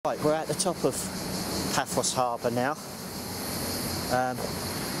Right, we're at the top of Paphos Harbour now.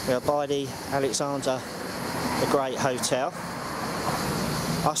 We are by the Alexander the Great Hotel.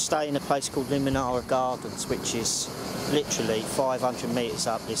 I stay in a place called Limonara Gardens, which is literally 500 metres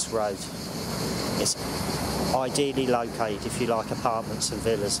up this road. It's ideally located if you like apartments and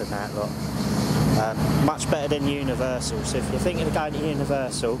villas and that lot. Much better than Universal, so if you're thinking of going to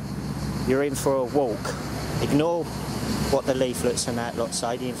Universal, you're in for a walk. Ignore what the leaflets and that lot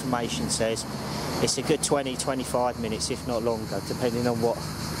say. The information says it's a good 20-25 minutes, if not longer, depending on what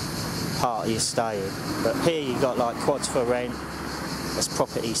part you're staying. But here you've got like quads for rent, there's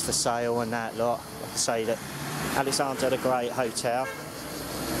properties for sale and that lot. Like I say, that Alexander the Great Hotel.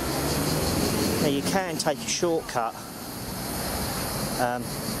 Now you can take a shortcut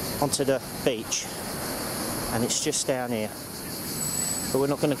onto the beach, and it's just down here. But we're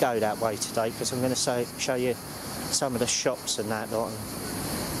not going to go that way today because I'm going to show you some of the shops and that lot, and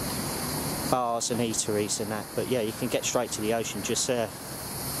bars and eateries and that. But yeah, you can get straight to the ocean just there.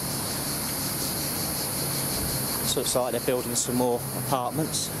 So it's like they're building some more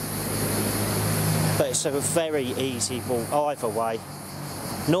apartments, but it's a very easy walk either way.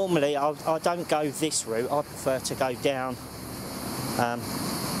 Normally I don't go this route, I prefer to go down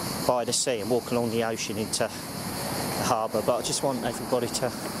by the sea and walk along the ocean into the harbour, but I just want everybody to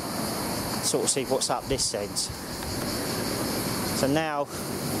sort of see what's up this end. So now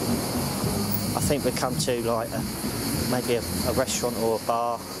I think we come to like maybe a restaurant or a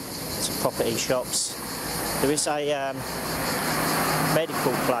bar, some property shops. There is a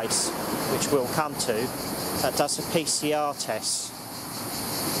medical place which we'll come to that does a PCR test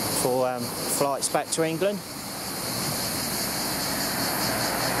for flights back to England.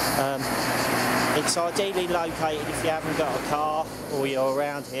 It's ideally located if you haven't got a car or you're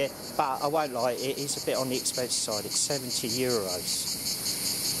around here, but I won't lie, it is a bit on the expensive side. It's €70,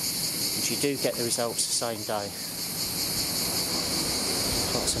 and you do get the results the same day.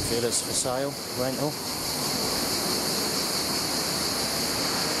 Got some villas for sale, rental.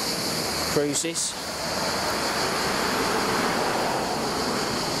 Cruises.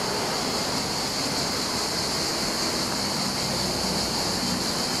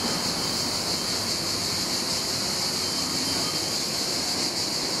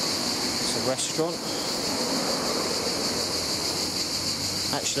 Restaurant.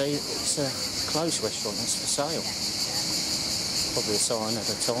 Actually, it's a closed restaurant, it's for sale. Probably a sign at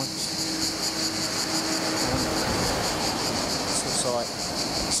the time. This looks like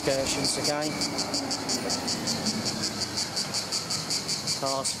excursions again.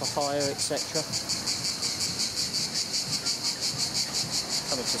 Cars for hire, etc.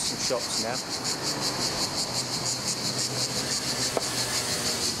 Coming to some shops now.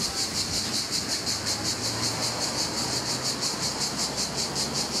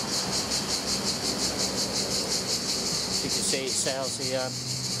 You can see it sells the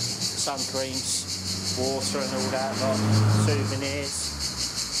sun creams, water and all that lot, souvenirs,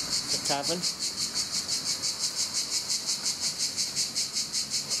 the tavern.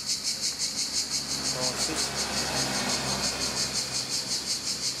 Prices.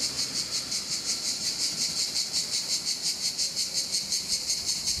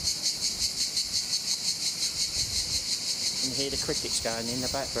 You can hear the crickets going in the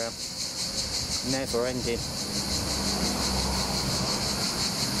background, never ending.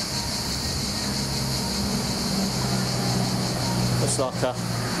 It's like a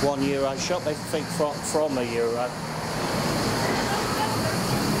 €1 shop, everything from €1.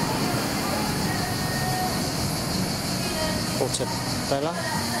 Portobello.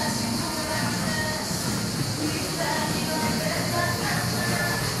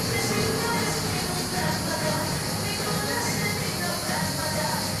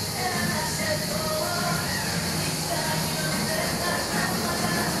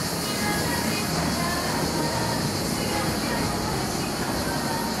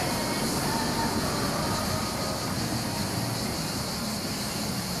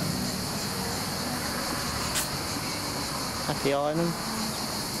 Happy Island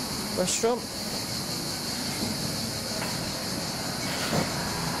restaurant.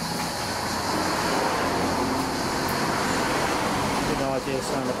 Good idea of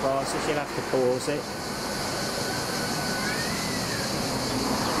some of the prices, you'll have to pause it.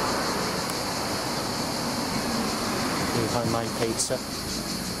 New homemade pizza.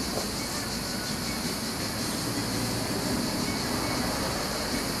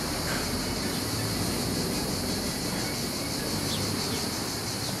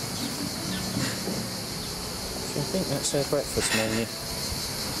 I think that's their breakfast menu.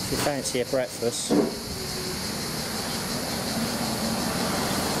 If you fancy a breakfast,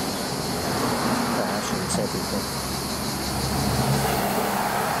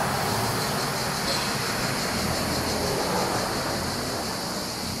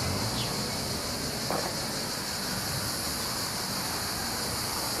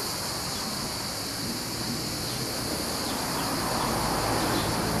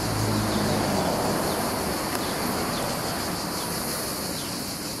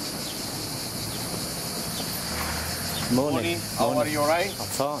 Morning. How are you, alright?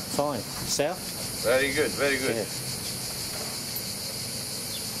 I'm fine. Yourself? Very good, very good. Good.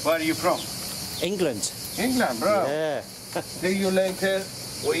 Where are you from? England. England, bro. Yeah. See you later.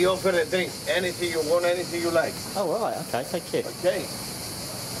 We offer a drink. Anything you want, anything you like. Oh, right, okay, thank you. Okay.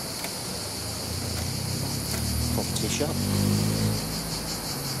 Property shop.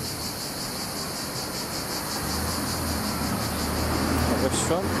 A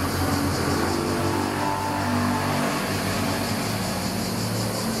restaurant.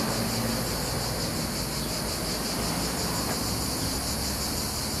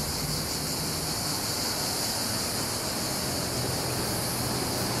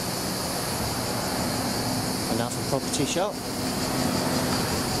 Another property shop.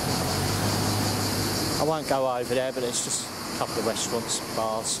 I won't go over there, but it's just a couple of restaurants,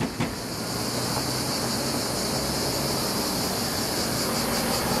 bars.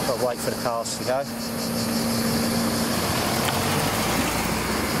 Got to wait for the cars to go.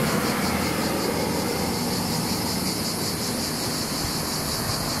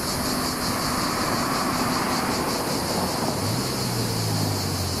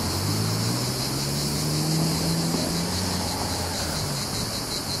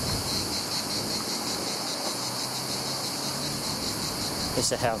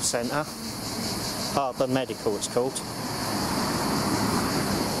 It's a health centre. Harbour Medical it's called.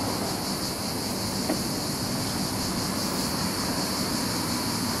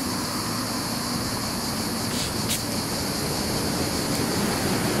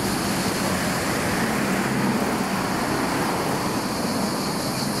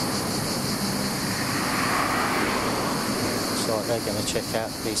 Looks like they're going to check out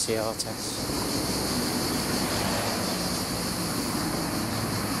the PCR test.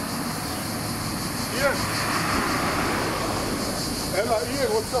 Hello, Ian,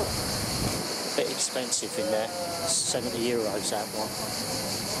 what's up? Bit expensive in there, €70 that one.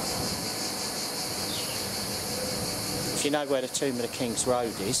 If you know where the Tomb of the Kings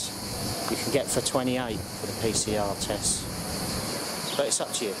Road is, you can get for 28 for the PCR test. But it's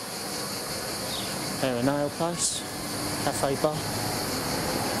up to you. Hair and nail place, cafe bar.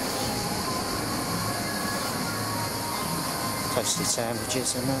 Toasted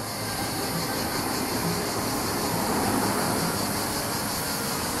sandwiches and that.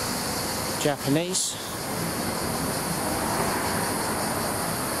 Japanese.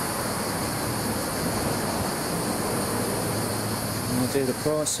 I'm going to do the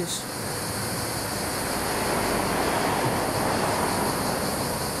prices.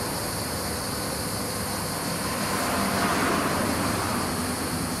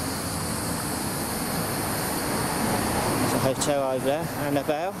 There's a hotel over there,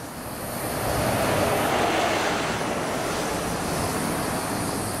 Annabelle.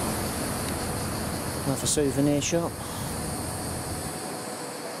 Another souvenir shop.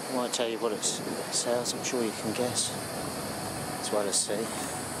 I won't tell you what it sells, I'm sure you can guess, as well as see.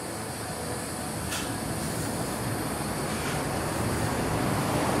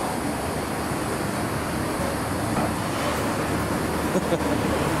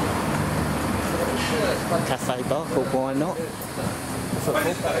 Cafe bar called Why Not?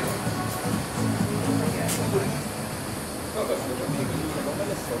 Football.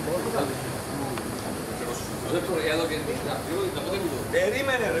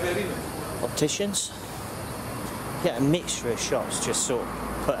 Opticians. Yeah, a mixture of shops, just sort of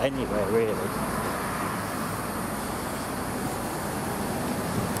put anywhere really.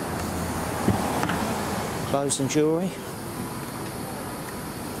 Clothes and jewellery.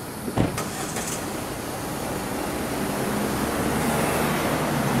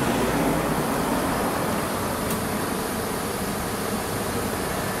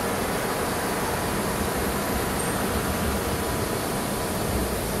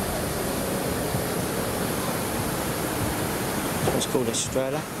 It's called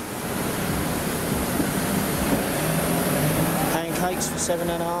Estrella. Pancakes for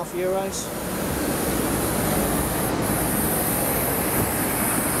 €7.50.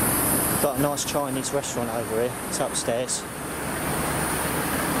 Got a nice Chinese restaurant over here. It's upstairs.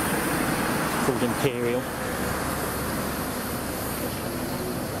 Called Imperial.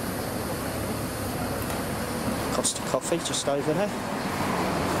 Costa Coffee just over there.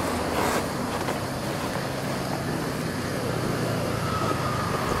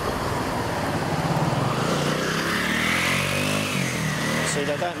 See,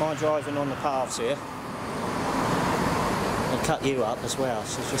 they don't mind driving on the paths here. They cut you up as well,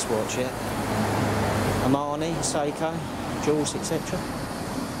 so just watch it. Armani, Seiko, jewels, etc.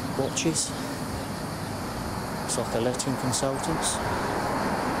 Watches. It's like a letting consultants.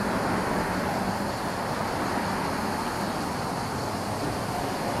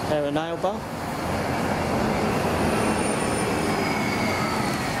 There a nail bar.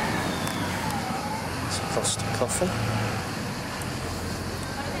 It's a Costa Coffee.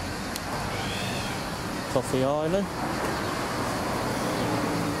 Coffee Island.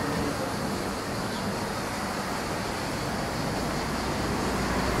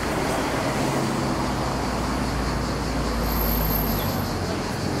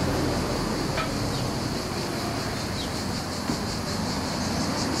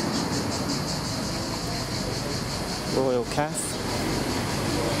 Royal Cafe.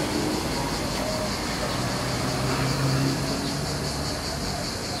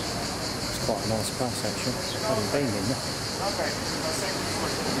 It's quite a nice place actually. I haven't been in there.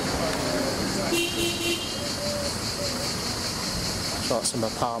 Got some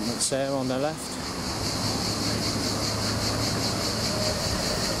apartments there on the left.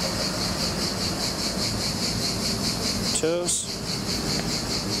 Tours.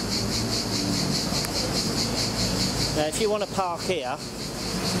 Now if you want to park here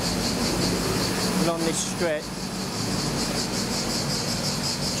and on this strip,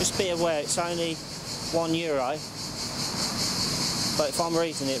 just be aware it's only €1, but if I'm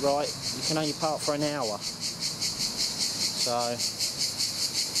reading it right, you can only park for an hour. So I'm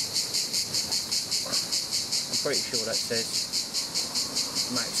pretty sure that says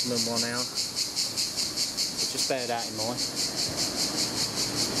maximum 1 hour. So just bear that in mind.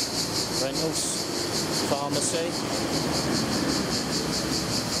 Rentals. Pharmacy.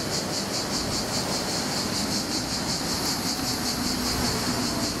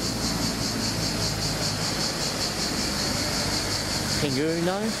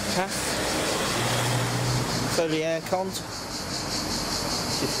 Pinguino Cafe. Fully airconned.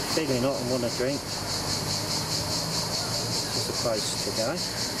 If you're feeling hot and want a drink, it's a place to go,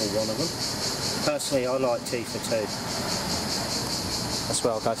 or one of them. Personally, I like tea for two. That's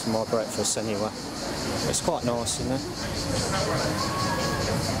where I'll go for my breakfast anyway. It's quite nice in there.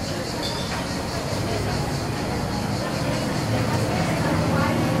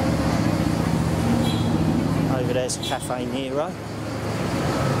 Over there's a Cafe Nero.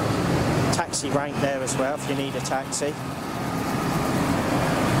 Taxi rank there as well if you need a taxi.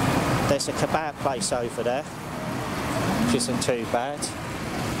 There's a kebab place over there, which isn't too bad.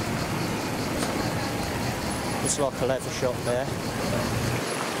 It's like a leather shop there.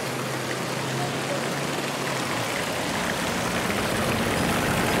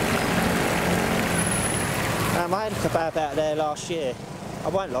 I had a kebab out there last year. I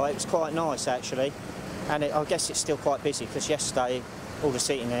won't lie, it was quite nice actually, and I guess it's still quite busy because yesterday all the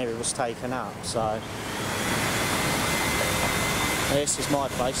seating area was taken up. So this is my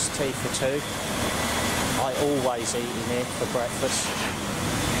place, tea for two. I always eat in here for breakfast.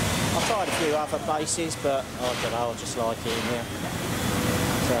 I've tried a few other places, but I don't know, I just like it in here.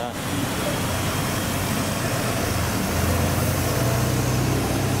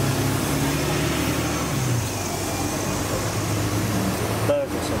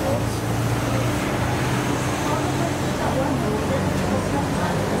 Burgers are nice.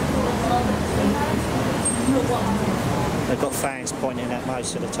 They've got fans pointing at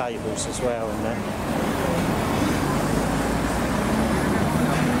most of the tables as well in there.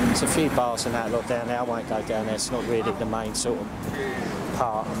 There's a few bars and that lot down there. I won't go down there, it's not really the main sort of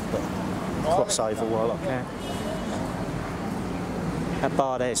part, but cross over while I can. That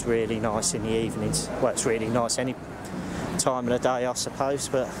bar there is really nice in the evenings. Well, it's really nice any time of the day I suppose,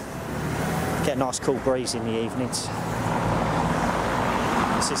 but get a nice cool breeze in the evenings.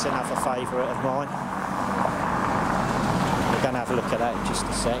 This is another favourite of mine. We're going to have a look at that in just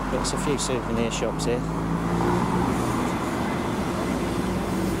a sec, but there's a few souvenir shops here.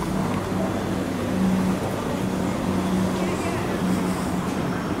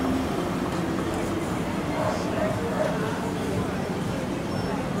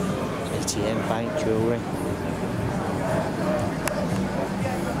 ATM, bank, jewellery.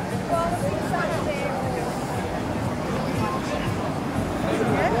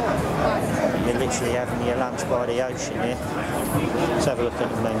 You're literally having your lunch by the ocean here. Let's have a look at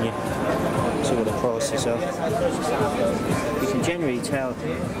the menu, see what the prices are. You can generally tell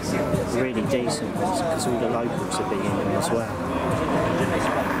really decent because all the locals will be in them as well.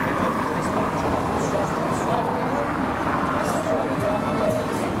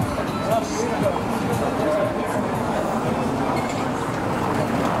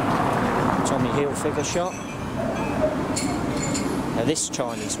 Tommy Hilfiger shop. Now this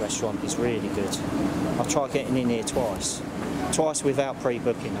Chinese restaurant is really good. I've tried getting in here twice. Twice without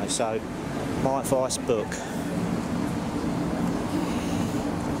pre-booking though, so my advice, book.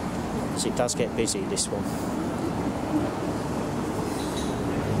 So it does get busy, this one.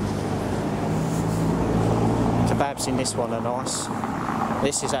 Kebabs in this one are nice.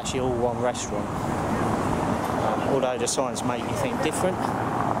 This is actually all one restaurant. Although the signs make you think different,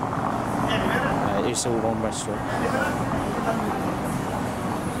 it is all one restaurant.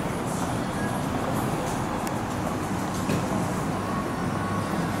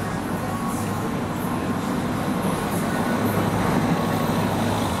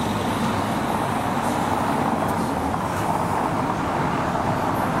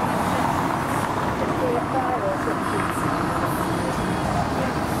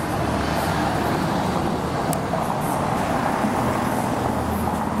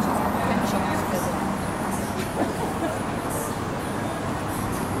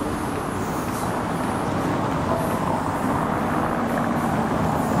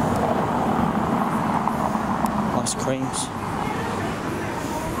 Ice creams.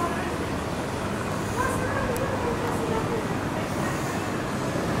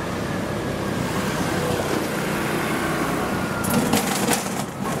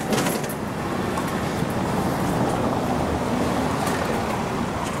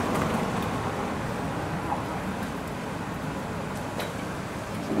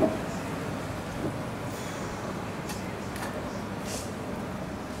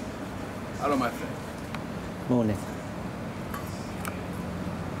 Hello, my friend. Morning.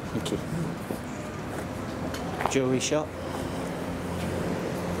 Thank you. Jewellery shop.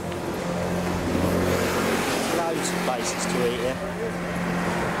 Loads of places to eat here.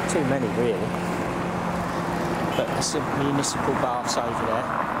 Too many really. But there's some municipal baths over there.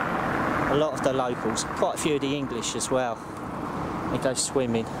 A lot of the locals, quite a few of the English as well. They go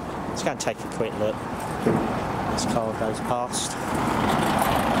swimming. Let's go and take a quick look. This car goes past.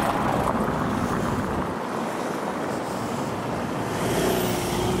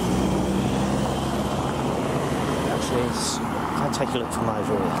 I'll take a look from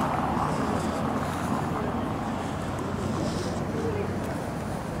over here.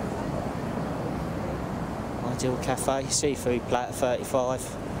 Ideal Cafe, seafood platter 35,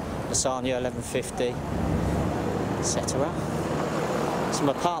 lasagna 11.50, etc. Some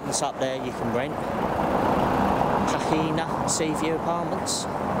apartments up there you can rent. Kahina Sea View Apartments.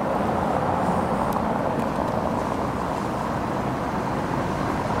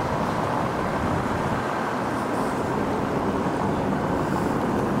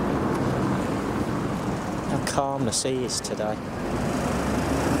 Calm the sea is today.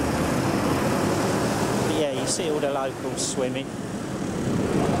 But yeah, you see all the locals swimming.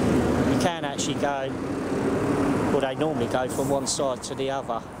 You can actually go, well, they normally go from one side to the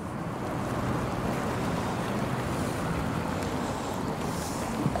other.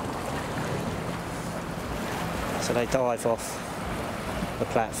 So they dive off the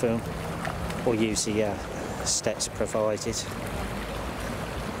platform or use the steps provided.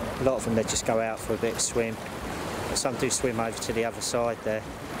 A lot of them, they just go out for a bit of swim. Some do swim over to the other side there.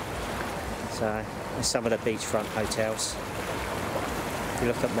 So, in some of the beachfront hotels. If you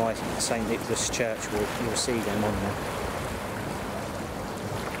look at my St Nicholas Church walk, you'll see them on there.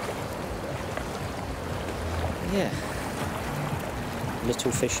 Yeah.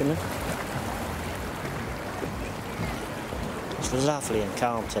 Little fishermen. It's lovely and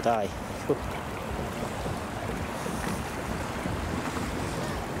calm today.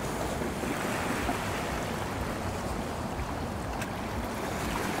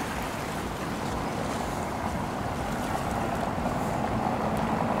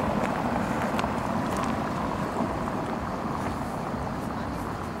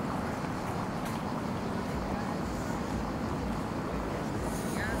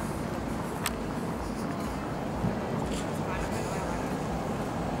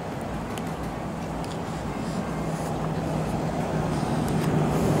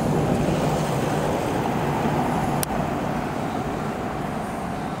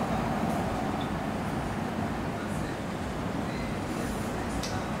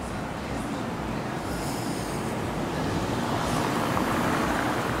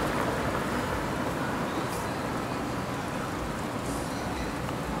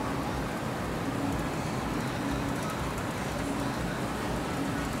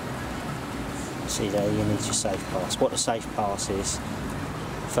 See there, you need your safe pass. What the safe pass is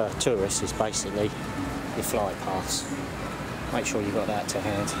for tourists is basically your flight pass. Make sure you've got that to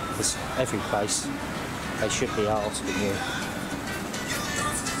hand, because every place they should be asking you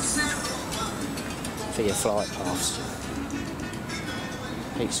for your flight pass.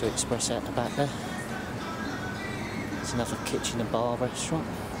 Pizza Express out the back there. There's another kitchen and bar restaurant.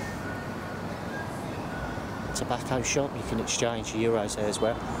 Tobacco shop, you can exchange your euros there as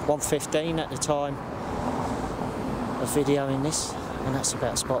well. 1.15 at the time of videoing this, and that's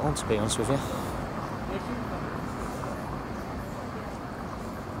about spot on, to be honest with you.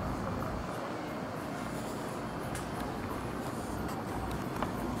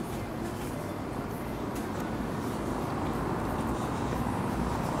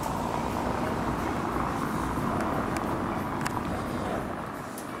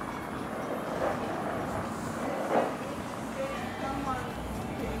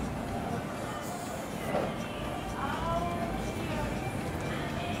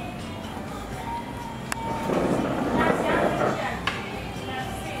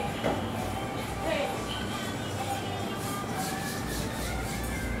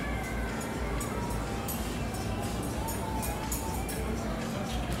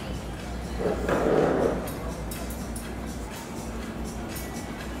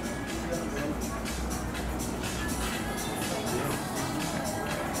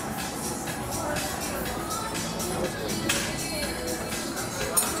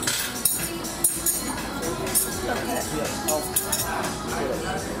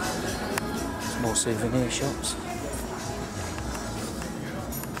 More souvenir shops.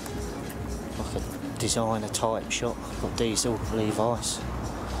 Like a designer type shop. Got Diesel, Levi's,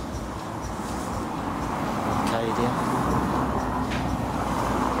 Arcadia.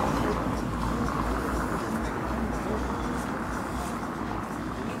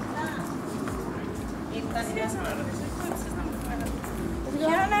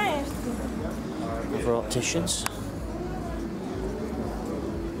 Other opticians.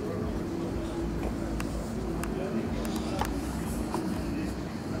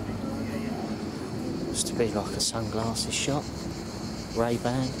 Used to be like a sunglasses shop.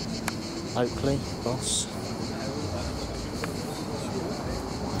 Ray-Ban, Oakley, Boss.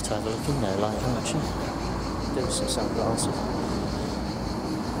 Might have a look in there later actually. Do some sunglasses.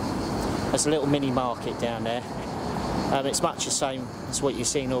 There's a little mini market down there. It's much the same as what you've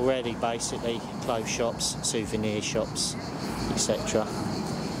seen already, basically. Clothes shops, souvenir shops, etc.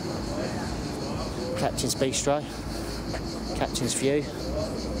 Captain's Bistro, Captain's View,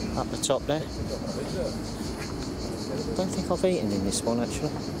 up the top there. I don't think I've eaten in this one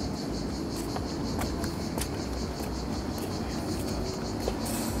actually.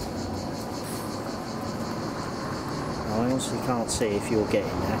 I honestly can't see if you're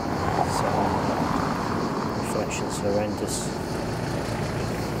getting there. So, reflection's horrendous.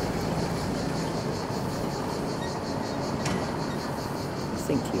 I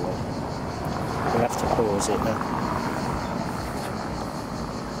think you are. We'll have to pause it now.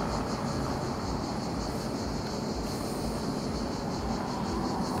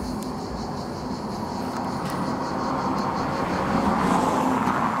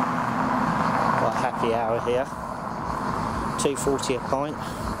 Quite a happy hour here. £2.40 a pint.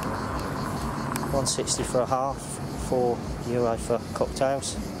 £1.60 for a half, €4 for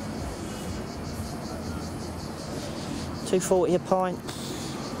cocktails. £2.40 a pint.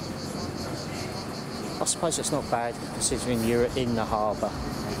 I suppose it's not bad considering you're in the harbour.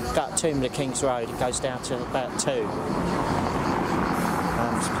 Go up 2 Kings Road, it goes down to about 2.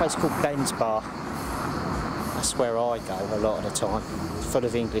 It's a place called Ben's Bar. That's where I go a lot of the time. Full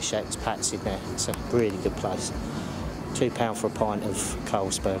of English expats in there. It's a really good place. £2 for a pint of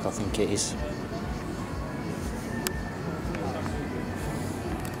Carlsberg, I think it is.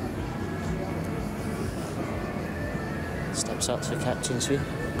 Steps up to the Captain's View.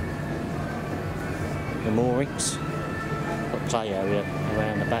 The moorings. Got a play area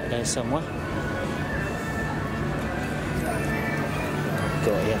around the back there somewhere.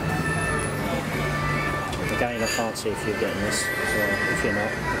 Got you. Again, I can't see if you're getting this, so if you're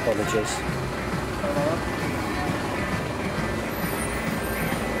not, apologies.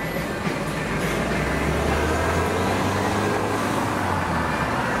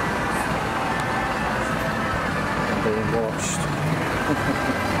 Being watched.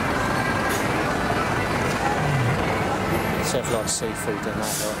 Serve like seafood and that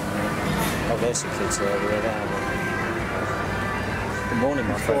lot. Oh, there's the kids area there. Good morning,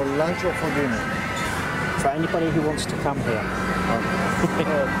 my friend. For lunch or for dinner? For anybody who wants to come here.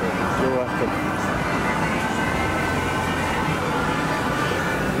 You're welcome.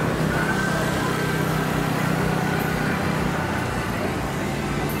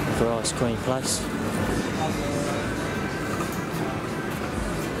 Another ice cream place.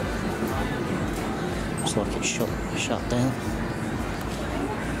 Looks like it's shut down.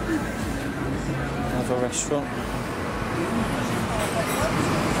 Another restaurant.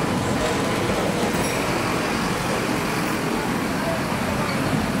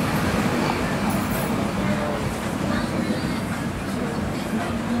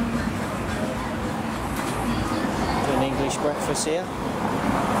 Do an English breakfast here.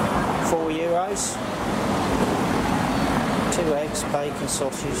 €4. 2 eggs, bacon,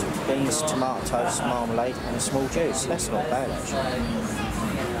 sausage, beans, tomato toast, marmalade and a small juice. That's not bad actually.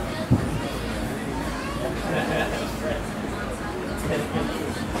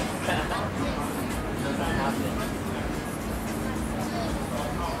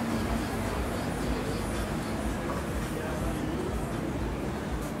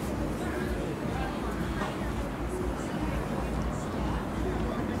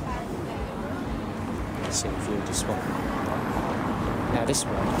 Let's see if you do this one. Now this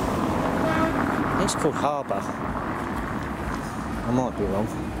one, it's called Harbour. I might be wrong.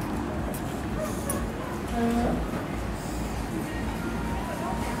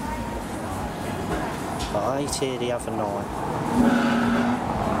 I ate here the other night.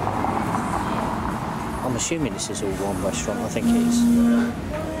 I'm assuming this is all one restaurant, I think it is. And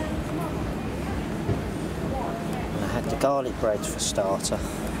I had the garlic bread for starter.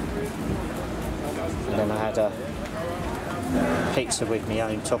 And then I had a pizza with my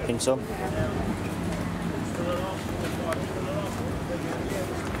own toppings on.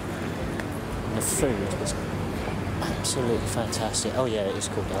 And the food was absolutely fantastic. Oh yeah, it is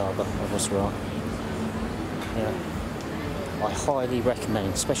called the Harbour, I was right. Yeah. I highly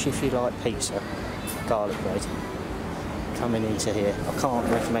recommend, especially if you like pizza, garlic bread, coming into here. I can't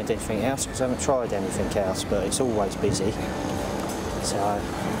recommend anything else because I haven't tried anything else, but it's always busy. So I'm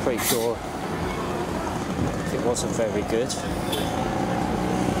pretty sure if it wasn't very good,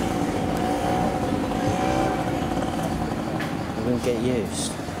 it wouldn't get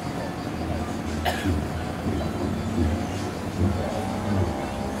used.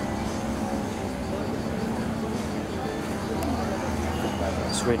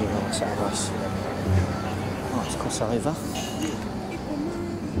 It's really nice, that place. Nice crossover.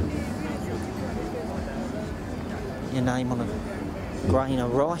 Your name on a grain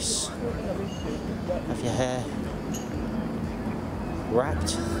of rice. Have your hair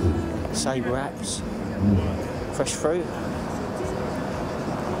wrapped. Say wraps. Fresh fruit.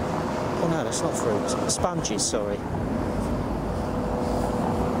 Oh no, that's not fruit. Sponges, sorry.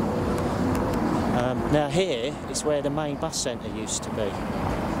 Now here is where the main bus centre used to be.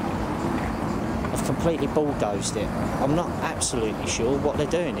 I've completely bulldozed it. I'm not absolutely sure what they're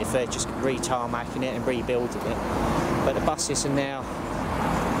doing, if they're just re-tarmacking it and rebuilding it. But the buses are now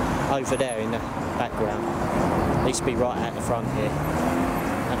over there in the background. They used to be right at the front here.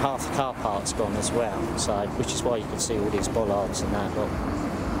 And half the car park's gone as well, so which is why you can see all these bollards and that lot.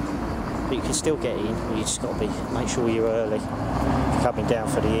 But you can still get in, you just got to make sure you're early if you're coming down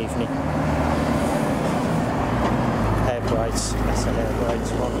for the evening. Hair braids, that's the hair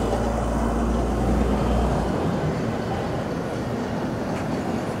braids one.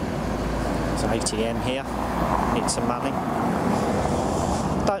 There's an ATM here, need some money.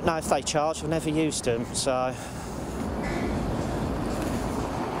 Don't know if they charge, I've never used them, so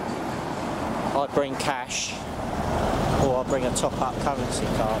I bring cash or I bring a top-up currency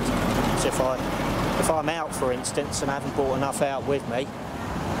card. So if I'm out, for instance, and I haven't brought enough out with me,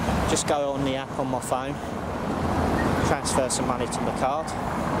 just go on the app on my phone, transfer some money to my card,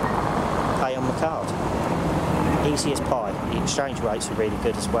 pay on my card. Easy as pie. The exchange rates are really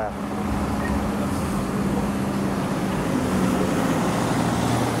good as well.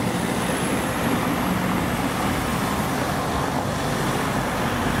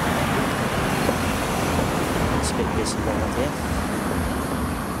 It's a bit busy around here.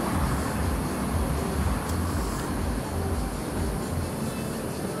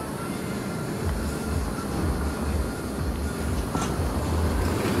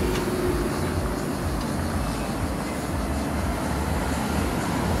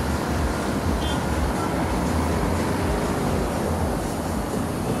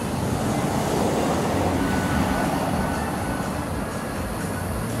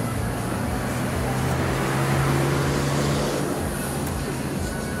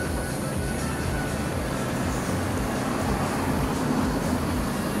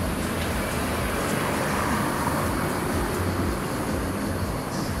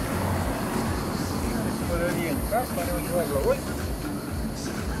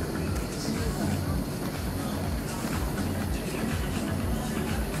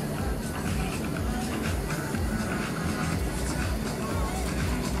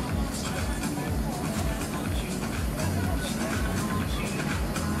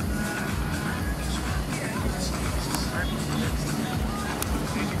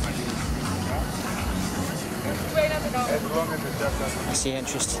 That's the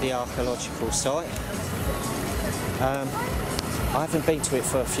entrance to the archaeological site. I haven't been to it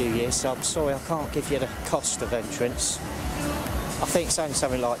for a few years, so I'm sorry I can't give you the cost of entrance. I think it's only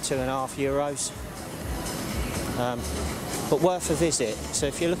something like €2.50. But worth a visit. So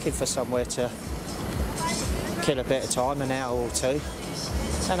if you're looking for somewhere to kill a bit of time, an hour or two,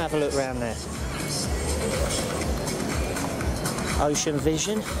 then have a look around there. Ocean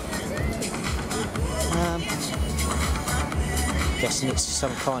Vision. Guessing it's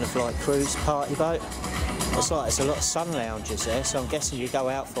some kind of like cruise party boat. Looks like there's a lot of sun lounges there, so I'm guessing you go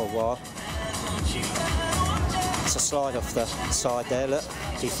out for a while. It's a slide off the side there, look,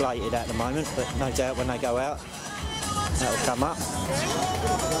 deflated at the moment, but no doubt when they go out, that'll come up.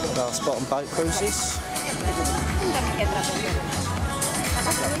 Glass bottom boat cruises.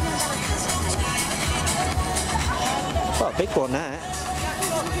 Quite a big one, that.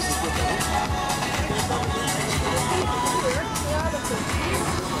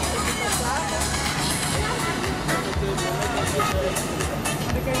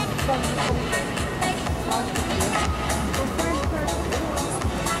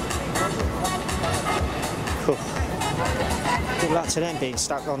 Cool. Good luck to them being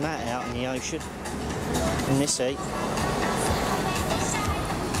stuck on that out in the ocean in this heat.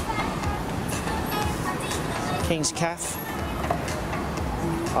 King's Calf.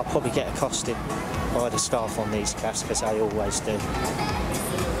 I'll probably get accosted by the staff on these calves because they always do.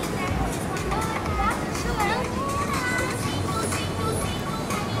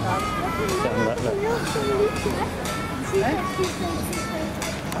 Look, look.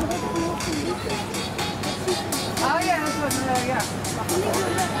 Oh yeah, that's what, yeah.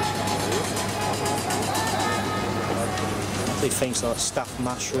 Do things like stuffed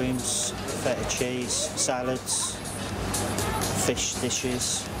mushrooms, feta cheese, salads, fish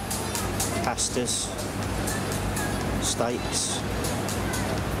dishes, pastas, steaks.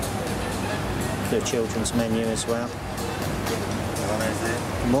 The children's menu as well.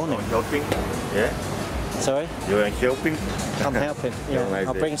 Good morning. Shopping? Yeah. Sorry? You are shopping? I'm helping. Yeah.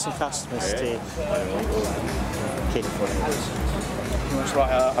 I'll bring some customers to you. Kid. It's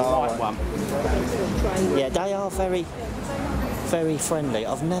like a white one. Yeah, they are very, very friendly.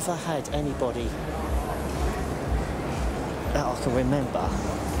 I've never had anybody that I can remember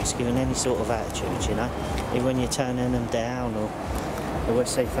who's given any sort of attitude, you know. Even when you're turning them down, or they always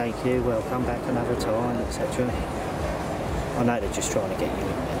say thank you, well, come back another time, etc. I know they're just trying to get you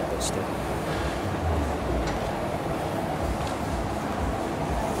in there, but still.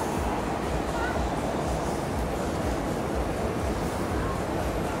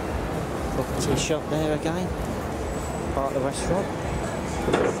 Property shop there again, part of the restaurant.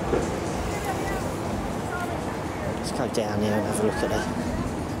 Let's go down here and have a look at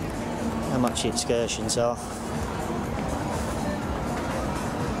how much the excursions are.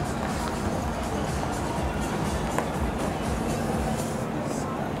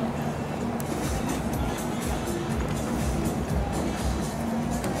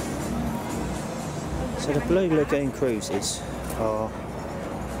 So the Blue Lagoon cruises are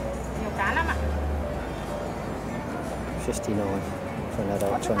 59 for an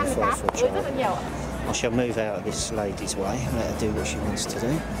adult, 25 for a child. I shall move out of this lady's way and let her do what she wants to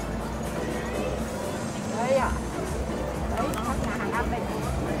do.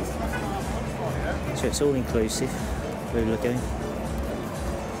 So it's all inclusive, Blue Lagoon,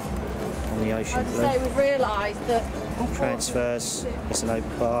 on the ocean blue. We've realised that Transfers, there's an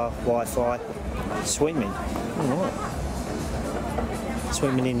open bar, Wi-Fi, swimming. Alright.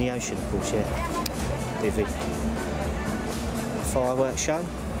 Swimming in the ocean, of course, yeah. Divvy. Fireworks show.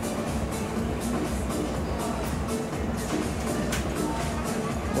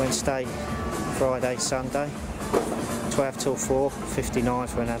 Wednesday, Friday, Sunday. 12 till 4, 59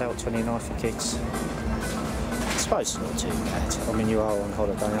 for an adult, 29 for kids. I suppose it's not too bad. I mean, you are on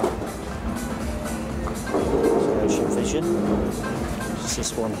holiday, aren't you? Ocean Vision. It's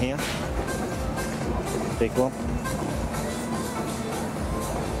this one here. Big one.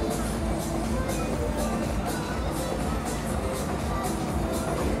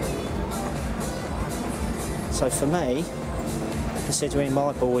 So for me, considering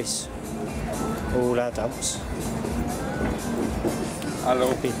my boys are all adults.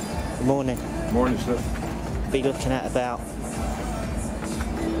 Hello. Good morning. Morning, sir. Be looking at about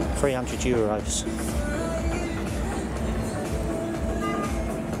 €300.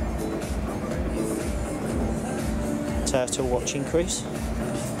 Turtle watching cruise.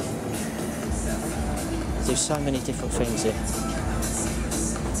 Do so many different things here.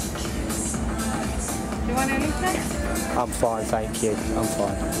 Do you want anything? I'm fine, thank you. I'm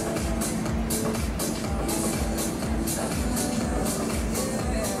fine.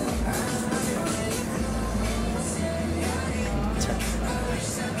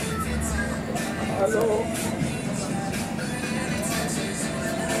 Hello.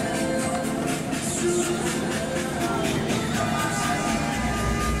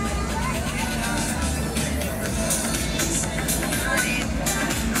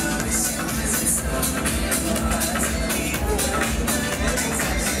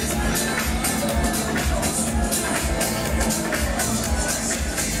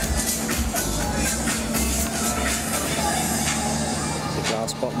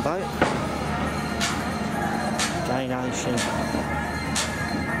 Glass bottom boat. Again, ocean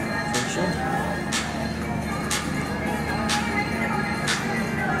vision.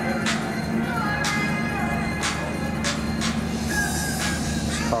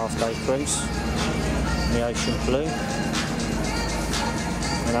 Half-day cruise. The ocean blue.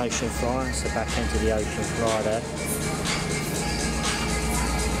 An ocean flyer. It's the back end of the ocean flyer there.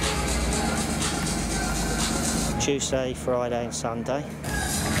 Tuesday, Friday and Sunday.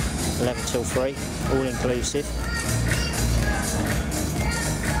 11 till 3, all inclusive.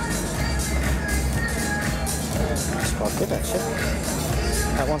 That's quite good actually.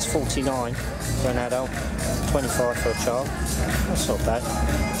 That one's 49 for an adult, 25 for a child. That's not bad.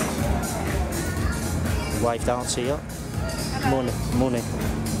 Wave dancer yacht. Morning, morning.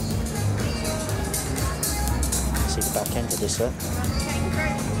 See the back end of this, sir.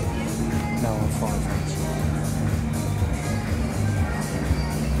 No, I'm fine, thanks.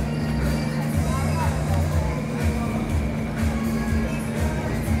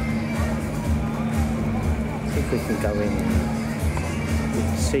 See if we can go in. We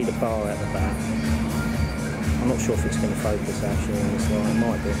can see the bar at the back. I'm not sure if it's going to focus actually on this line. It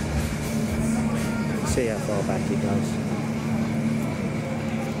might be. See how far back it goes.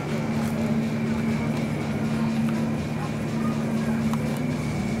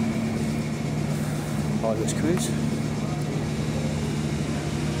 Pilot's cruise.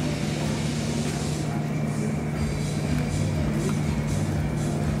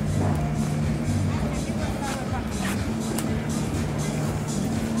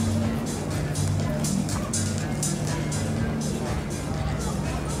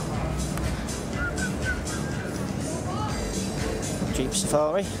 Jeep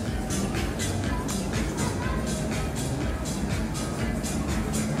Safari.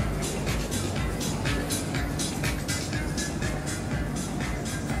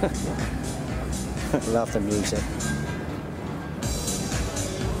 Love the music.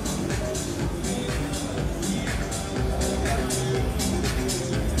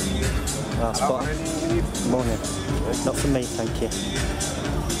 Last spot. Morning. Not for me, thank you.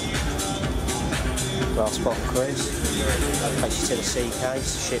 Last spot on cruise. Takes you to the sea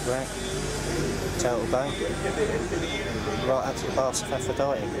caves, shipwreck, Total Bay. Right up to the Baths of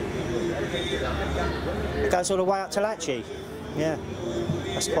Aphrodite. It goes all the way up to Latchi. Yeah.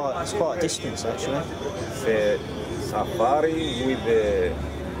 That's quite a distance actually. It's a safari with a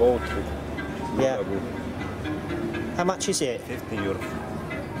boat. Yeah. How much is it? 50 euro.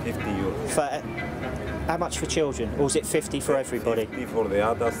 50 euro. For, how much for children? Or is it 50 for everybody? 50 for the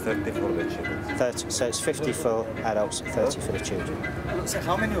adults, 30 for the children. 30, so it's 50 for adults, 30 for the children. So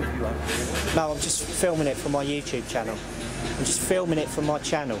how many of you are? No, I'm just filming it for my YouTube channel. I'm just filming it for my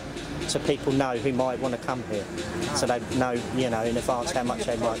channel so people know who might want to come here. So they know, you know, in advance how much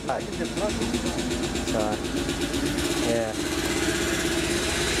they might pay. So, yeah.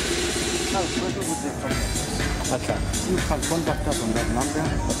 Okay. You can contact us on that number.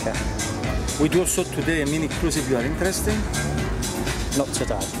 Okay. We do also today a mini cruise if you are interested. Not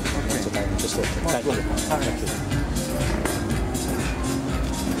today. Okay. Not today. Just looking. Thank you. Thank you.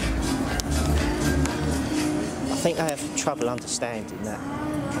 I think I have trouble understanding that.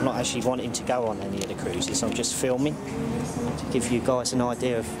 I'm not actually wanting to go on any of the cruises. I'm just filming to give you guys an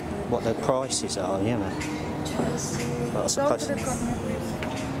idea of what the prices are, you know. But I suppose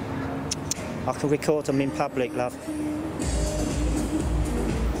I can record them in public, love.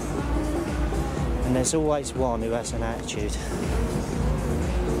 And there's always one who has an attitude.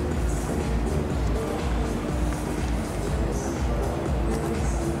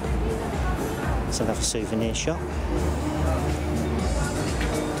 It's another souvenir shop.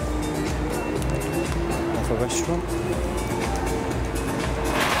 Another restaurant.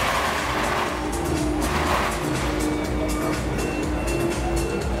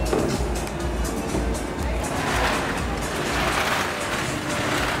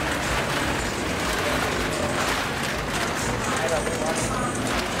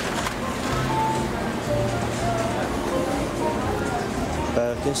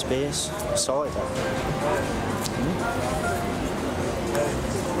 Burgers, beers, cider.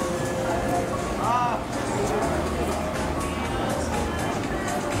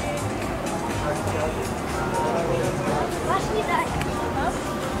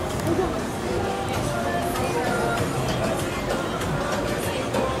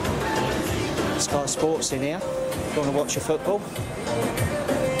 Sky Sports in here. If you want to watch your football.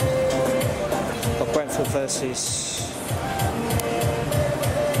 Got Brentford versus.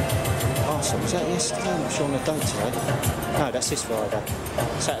 Was that yesterday? I'm not sure on the date today. No, that's this Friday.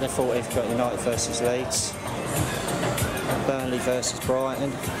 Saturday 14th, we've got United versus Leeds, Burnley versus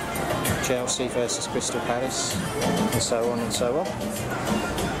Brighton, Chelsea versus Crystal Palace, and so on and so on.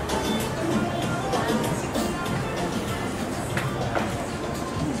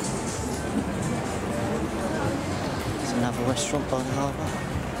 There's another restaurant by the harbour.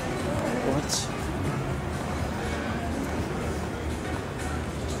 Right.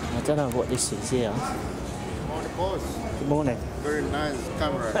 I don't know what this is here. Morning, boss. Good morning. Very nice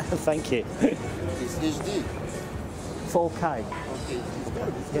camera. Thank you. It's HD. 4K. Okay. It's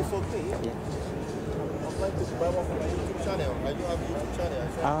good. It's good for me. Yeah. I'm going to subscribe on my YouTube channel. I do have a YouTube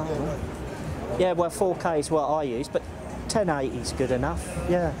channel. So Ah, right. Yeah, well, 4K is what I use, but 1080 is good enough.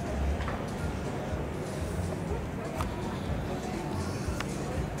 Yeah.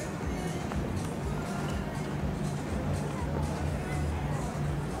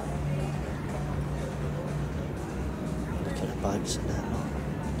 Look at the boats and that lot.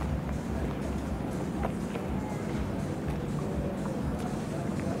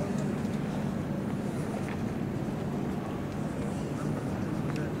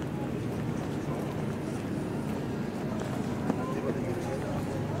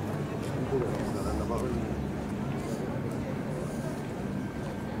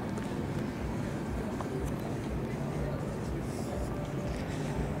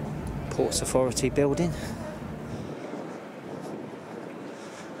 Ports Authority building.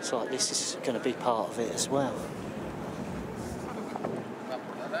 Looks like this is going to be part of it as well.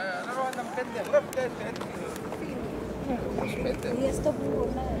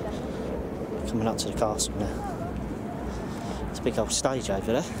 Coming up to the castle now. It's a big old stage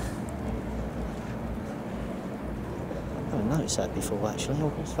over there. I haven't noticed that before actually.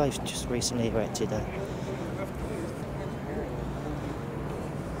 They've just recently erected that.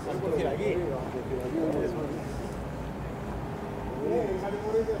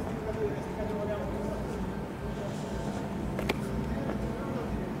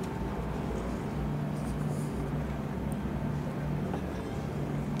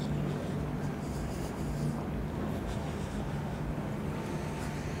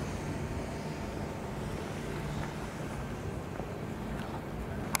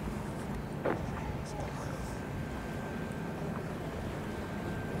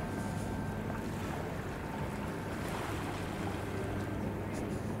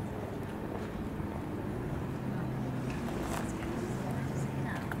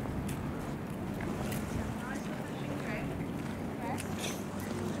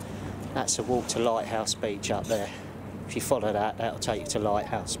 That's a walk to Lighthouse Beach up there. If you follow that, that'll take you to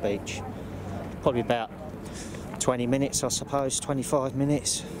Lighthouse Beach. Probably about 20 minutes, I suppose, 25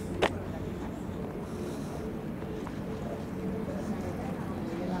 minutes.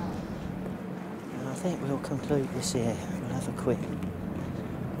 And I think we'll conclude this here. We'll have a quick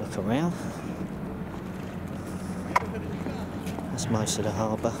look around. That's most of the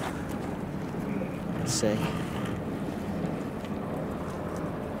harbour. Let's see.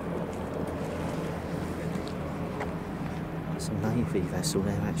 Navy vessel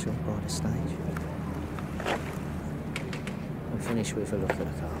there actually by the stage. We'll finish with a look at the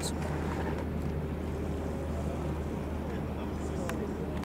castle.